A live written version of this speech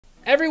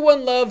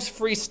Everyone loves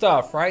free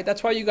stuff, right?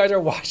 That's why you guys are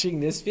watching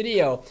this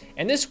video.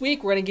 And this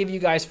week, we're gonna give you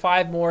guys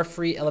 5 more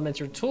free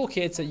Elementor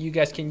toolkits that you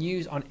guys can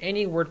use on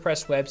any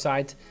WordPress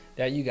website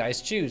that you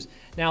guys choose.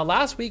 Now,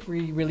 last week,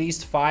 we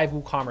released 5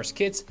 WooCommerce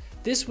kits.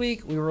 This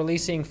week, we're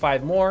releasing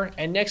 5 more.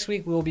 And next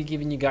week, we'll be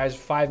giving you guys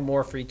 5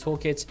 more free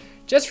toolkits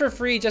just for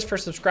free, just for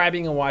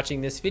subscribing and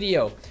watching this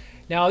video.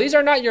 Now, these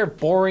are not your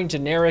boring,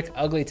 generic,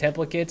 ugly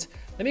template kits.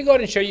 Let me go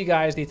ahead and show you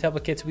guys the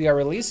template kits we are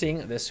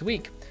releasing this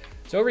week.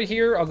 So over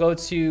here, I'll go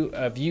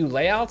to View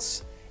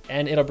Layouts,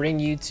 and it'll bring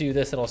you to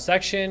this little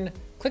section.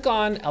 Click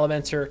on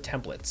Elementor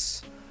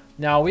Templates.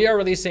 Now, we are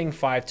releasing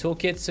 5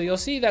 toolkits, so you'll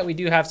see that we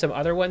do have some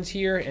other ones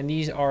here, and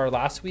these are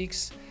last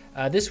week's.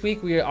 This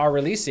week, we are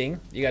releasing,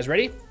 you guys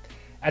ready?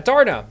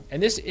 Atarna,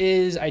 and this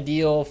is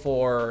ideal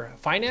for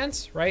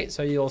finance, right?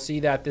 So you'll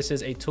see that this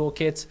is a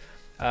toolkit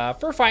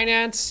for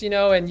finance,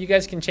 and you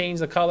guys can change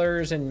the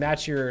colors and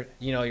match your,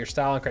 your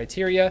style and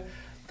criteria.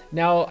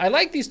 Now, I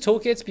like these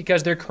toolkits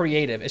because they're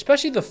creative,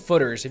 especially the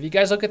footers. If you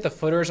guys look at the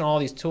footers on all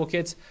these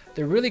toolkits,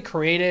 they're really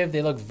creative,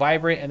 they look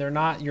vibrant, and they're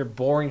not your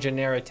boring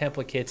generic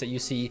template kits that you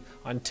see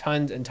on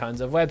tons and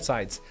tons of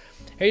websites.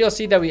 Here you'll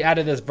see that we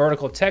added this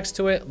vertical text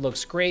to it,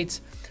 looks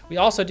great. We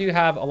also do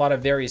have a lot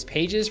of various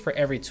pages for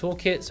every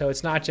toolkit, so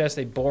it's not just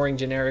a boring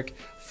generic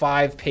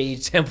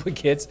 5-page template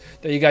kits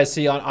that you guys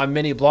see on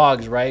many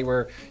blogs, right?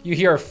 Where you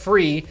hear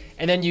free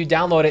and then you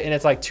download it and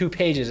it's like 2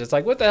 pages. It's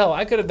like, what the hell?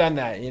 I could have done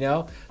that,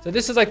 So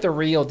this is like the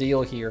real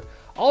deal here.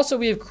 Also,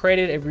 we have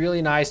created a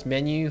really nice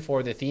menu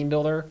for the theme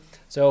builder.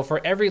 So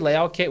for every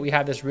layout kit, we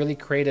have this really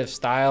creative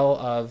style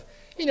of,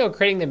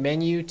 creating the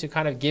menu to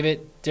kind of give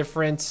it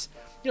different,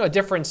 a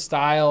different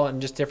style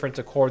and just different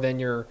decor than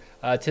your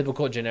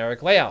typical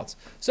generic layouts.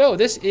 So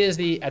this is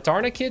the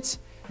Atarna kits.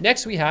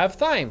 Next, we have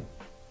Thyme.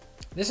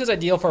 This is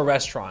ideal for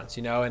restaurants,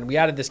 and we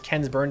added this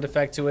Ken's Burned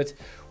effect to it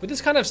with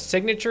this kind of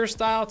signature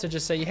style to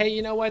just say, hey,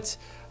 you know what?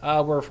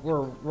 We're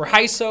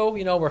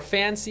HISO, we're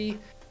fancy,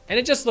 and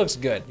it just looks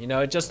good.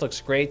 It just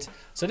looks great.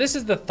 So this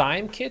is the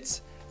Thyme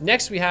kits.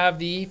 Next, we have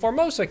the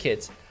Formosa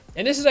kits.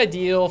 And this is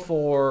ideal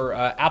for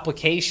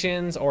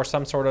applications or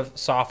some sort of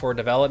software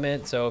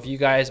development. So if you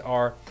guys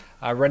are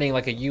running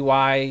like a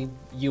UI,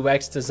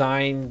 UX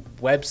design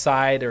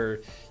website,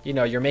 or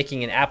you're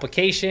making an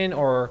application,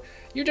 or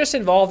you're just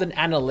involved in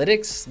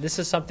analytics, this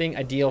is something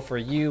ideal for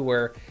you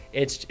where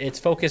it's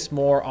focused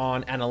more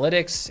on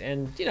analytics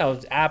and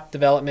app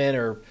development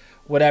or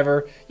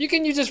whatever. You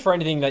can use this for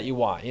anything that you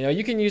want.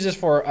 You can use this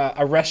for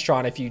a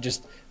restaurant if you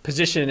just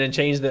position and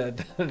change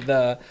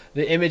the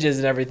images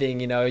and everything.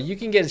 You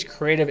can get as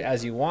creative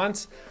as you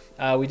want.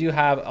 We do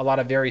have a lot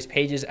of various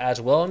pages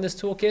as well in this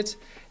toolkit.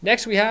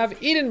 Next, we have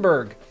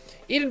Edinburgh.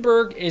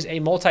 Edinburgh is a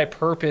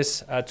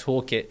multi-purpose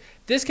toolkit.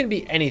 This can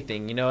be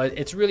anything.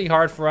 It's really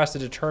hard for us to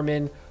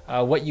determine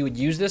what you would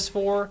use this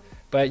for,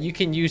 but you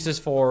can use this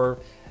for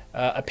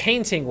a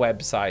painting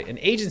website, an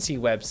agency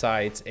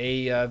website,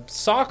 a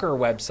soccer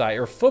website,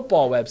 or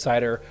football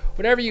website, or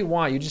whatever you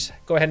want. You just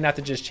go ahead and have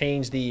to just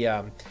change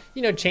the,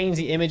 change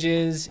the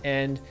images,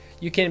 and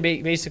you can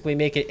basically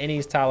make it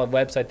any style of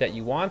website that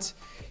you want.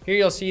 Here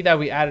you'll see that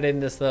we added in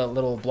this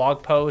little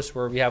blog post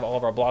where we have all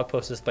of our blog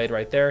posts displayed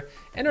right there.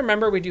 And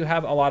remember, we do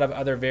have a lot of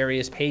other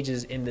various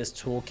pages in this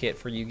toolkit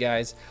for you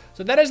guys.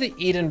 So that is the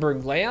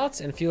Edinburgh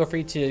layouts, and feel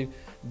free to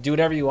do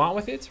whatever you want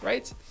with it,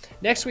 right?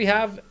 Next, we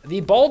have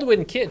the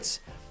Baldwin kits.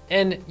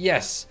 And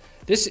yes,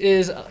 this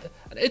is,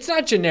 it's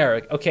not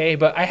generic, okay?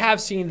 But I have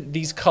seen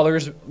these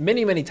colors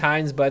many, many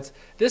times, but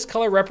this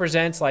color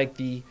represents like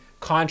the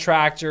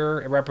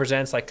contractor, it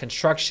represents like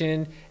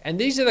construction, and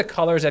these are the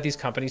colors that these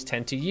companies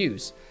tend to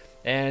use.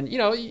 And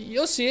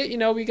you'll see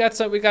it. We got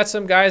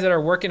some guys that are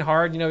working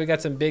hard. We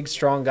got some big,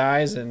 strong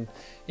guys, and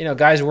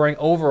guys wearing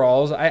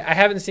overalls. I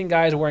haven't seen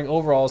guys wearing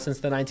overalls since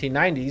the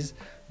 1990s,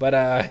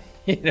 but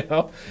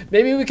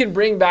maybe we can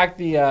bring back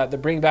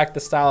the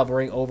style of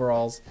wearing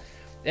overalls.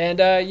 And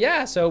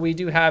yeah, so we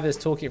do have this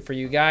toolkit for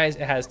you guys.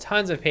 It has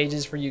tons of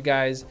pages for you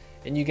guys,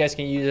 and you guys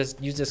can use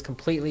this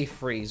completely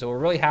free. So we're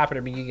really happy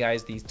to bring you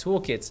guys these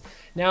toolkits.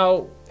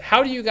 Now,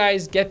 how do you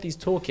guys get these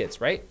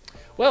toolkits, right?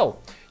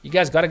 Well, you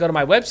guys got to go to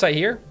my website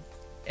here,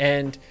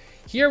 and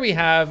here we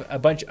have a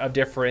bunch of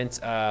different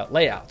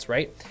layouts,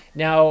 right?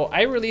 Now,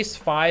 I released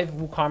 5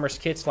 WooCommerce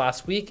kits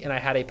last week, and I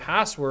had a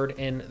password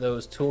in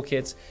those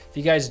toolkits. If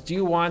you guys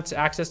do want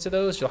access to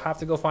those, you'll have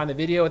to go find the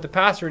video with the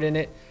password in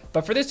it.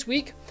 But for this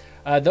week,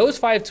 those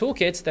 5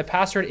 toolkits, the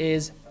password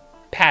is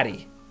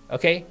Patty,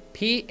 okay?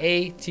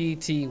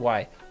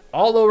 P-A-T-T-Y,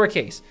 all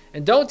lowercase.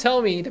 And don't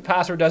tell me the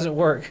password doesn't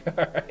work,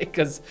 all right?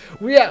 Because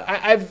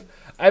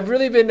I've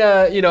really been,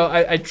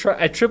 I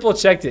triple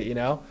checked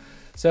it,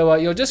 So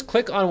you'll just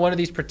click on one of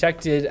these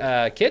protected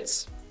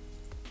kits,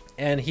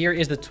 and here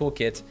is the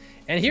toolkit.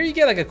 And here you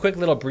get like a quick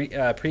little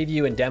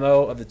preview and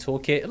demo of the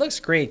toolkit. It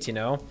looks great,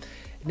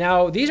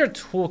 Now, these are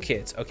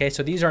toolkits, okay?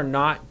 So these are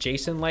not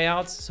JSON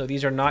layouts. So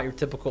these are not your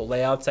typical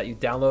layouts that you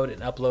download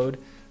and upload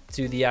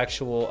to the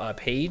actual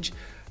page.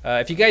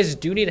 If you guys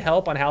do need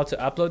help on how to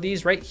upload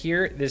these, right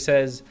here, this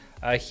says,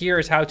 here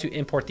is how to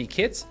import the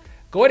kits.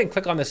 go ahead and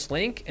click on this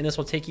link, and this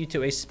will take you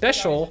to a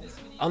special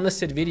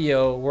unlisted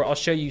video where I'll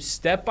show you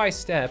step by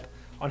step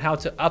on how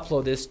to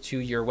upload this to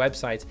your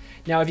website.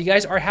 Now, if you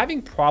guys are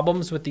having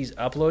problems with these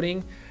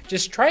uploading,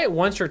 just try it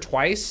once or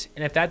twice,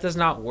 and if that does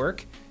not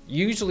work,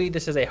 usually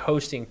this is a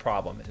hosting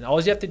problem. And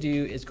all you have to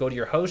do is go to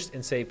your host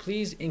and say,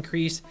 please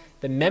increase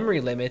the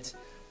memory limit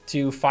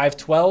to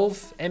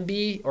 512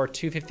 MB or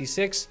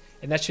 256,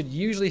 and that should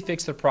usually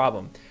fix the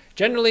problem.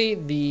 Generally,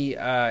 the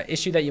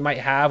issue that you might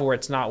have where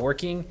it's not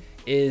working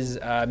is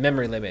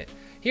memory limit.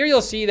 Here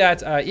you'll see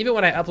that even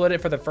when I upload it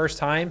for the first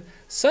time,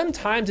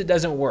 sometimes it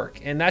doesn't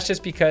work. And that's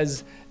just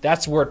because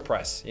that's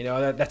WordPress. You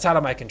know, that's out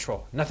of my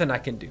control. Nothing I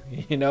can do,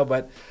 you know,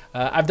 but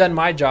I've done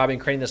my job in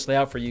creating this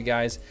layout for you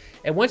guys.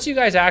 And once you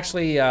guys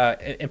actually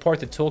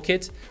import the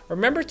toolkit,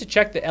 remember to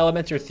check the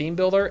Elementor theme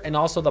builder and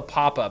also the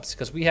pop-ups,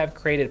 because we have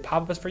created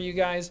pop-ups for you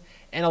guys.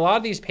 And a lot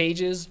of these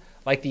pages,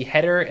 like the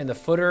header and the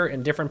footer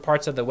and different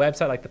parts of the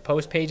website, like the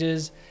post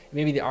pages,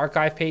 maybe the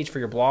archive page for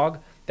your blog,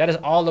 that is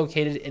all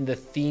located in the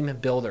theme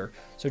builder.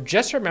 So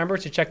just remember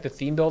to check the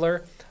theme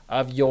builder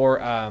of your,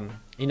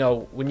 you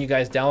know, when you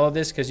guys download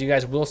this, because you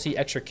guys will see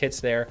extra kits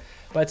there.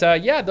 But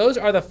yeah, those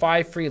are the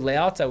 5 free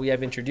layouts that we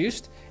have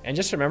introduced. And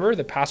just remember,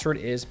 the password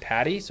is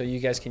Patty, so you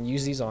guys can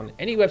use these on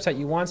any website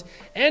you want.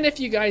 And if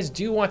you guys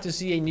do want to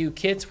see a new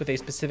kit with a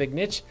specific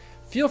niche,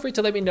 feel free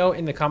to let me know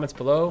in the comments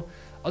below.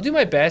 I'll do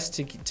my best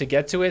to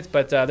get to it,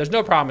 but there's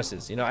no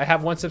promises. You know, I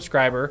have one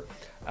subscriber,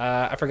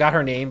 I forgot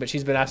her name, but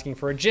she's been asking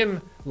for a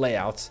gym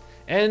layout.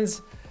 And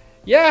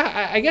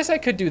yeah, I guess I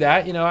could do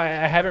that. You know,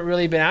 I haven't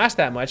really been asked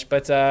that much,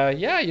 but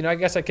yeah, you know, I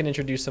guess I can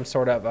introduce some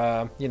sort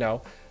of, you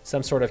know,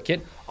 some sort of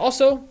kit.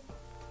 Also,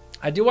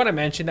 I do want to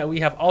mention that we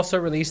have also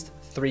released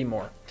 3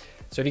 more.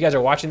 So if you guys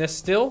are watching this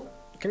still,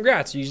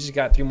 congrats, you just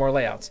got 3 more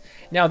layouts.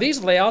 Now,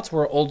 these layouts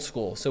were old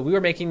school. So we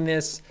were making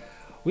these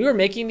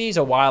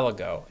a while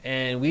ago,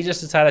 and we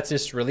just decided to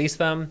just release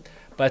them.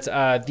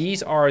 But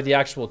these are the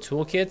actual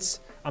toolkits.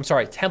 I'm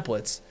sorry,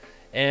 templates.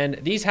 And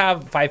these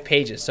have 5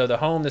 pages. So the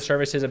home, the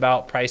services,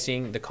 about,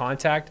 pricing, the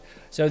contact.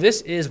 So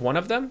this is one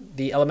of them,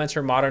 the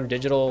Elementor Modern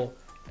Digital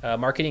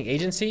Marketing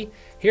Agency.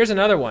 Here's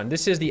another one.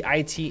 This is the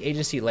IT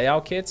Agency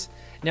Layout Kits.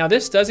 Now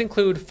this does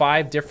include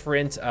 5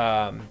 different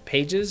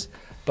pages.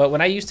 But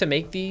when I used to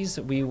make these,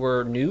 we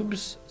were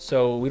noobs,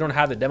 so we don't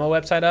have the demo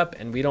website up,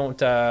 and we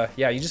don't,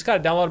 yeah, you just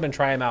gotta download them and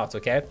try them out,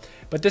 okay?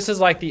 But this is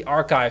like the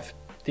archive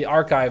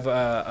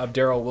of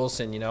Daryl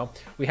Wilson, you know?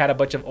 We had a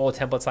bunch of old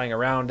templates lying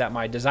around that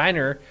my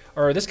designer,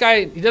 or this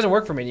guy, he doesn't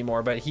work for me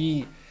anymore, but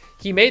he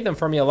made them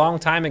for me a long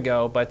time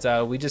ago, but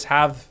we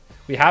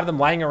have them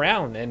lying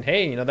around, and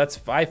hey, you know, that's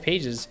 5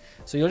 pages.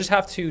 So you'll just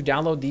have to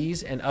download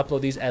these and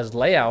upload these as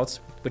layouts,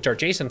 which are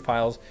JSON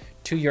files,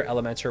 to your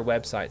Elementor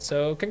website.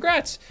 So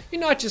congrats, you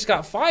not just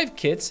got 5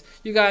 kits,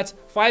 you got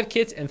 5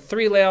 kits and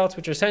 3 layouts,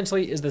 which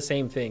essentially is the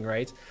same thing,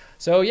 right?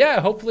 So yeah,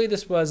 hopefully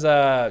this was,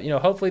 you know,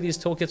 hopefully these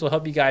toolkits will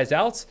help you guys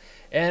out.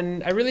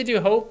 And I really do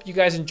hope you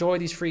guys enjoy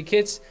these free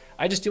kits.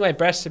 I just do my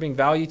best to bring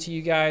value to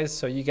you guys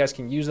so you guys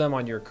can use them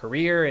on your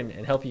career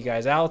and help you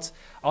guys out.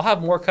 I'll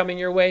have more coming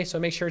your way, so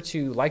make sure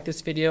to like this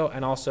video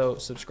and also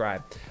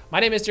subscribe. My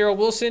name is Daryl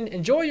Wilson.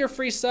 Enjoy your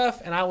free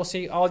stuff, and I will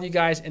see all of you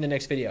guys in the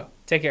next video.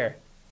 Take care.